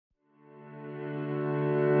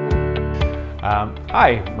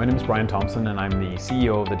Hi, my name is Brian Thompson and I'm the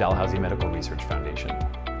CEO of the Dalhousie Medical Research Foundation.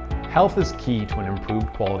 Health is key to an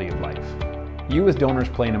improved quality of life. You as donors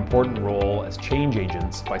play an important role as change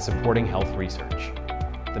agents by supporting health research.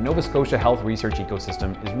 The Nova Scotia health research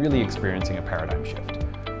ecosystem is really experiencing a paradigm shift.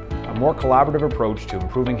 A more collaborative approach to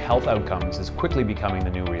improving health outcomes is quickly becoming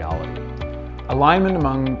the new reality. Alignment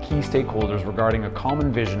among key stakeholders regarding a common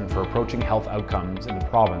vision for approaching health outcomes in the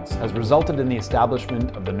province has resulted in the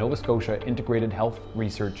establishment of the Nova Scotia Integrated Health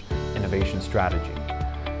Research Innovation Strategy.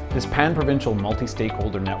 This pan-provincial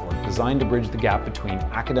multi-stakeholder network designed to bridge the gap between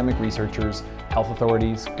academic researchers, health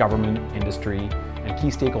authorities, government, industry, and key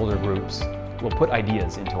stakeholder groups will put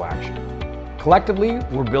ideas into action. Collectively,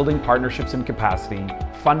 we're building partnerships and capacity,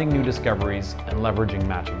 funding new discoveries, and leveraging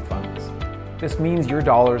matching funds. This means your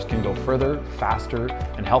dollars can go further, faster,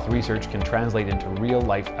 and health research can translate into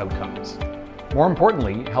real-life outcomes. More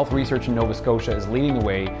importantly, health research in Nova Scotia is leading the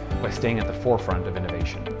way by staying at the forefront of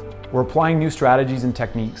innovation. We're applying new strategies and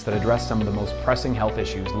techniques that address some of the most pressing health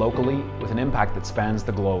issues locally with an impact that spans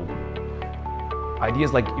the globe.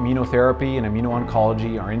 Ideas like immunotherapy and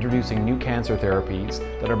immuno-oncology are introducing new cancer therapies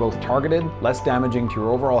that are both targeted, less damaging to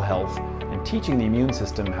your overall health, and teaching the immune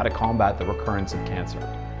system how to combat the recurrence of cancer.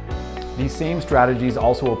 These same strategies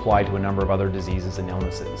also apply to a number of other diseases and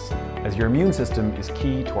illnesses, as your immune system is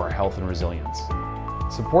key to our health and resilience.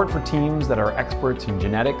 Support for teams that are experts in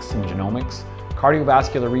genetics and genomics,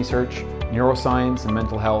 cardiovascular research, neuroscience and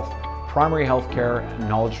mental health, primary health care, and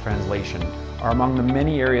knowledge translation are among the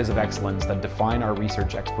many areas of excellence that define our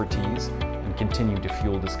research expertise and continue to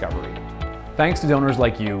fuel discovery. Thanks to donors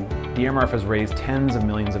like you, DMRF has raised tens of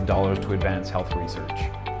millions of dollars to advance health research.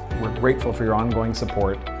 We're grateful for your ongoing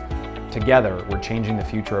support. Together, we're changing the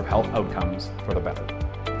future of health outcomes for the better.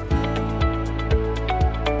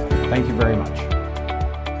 Thank you very much.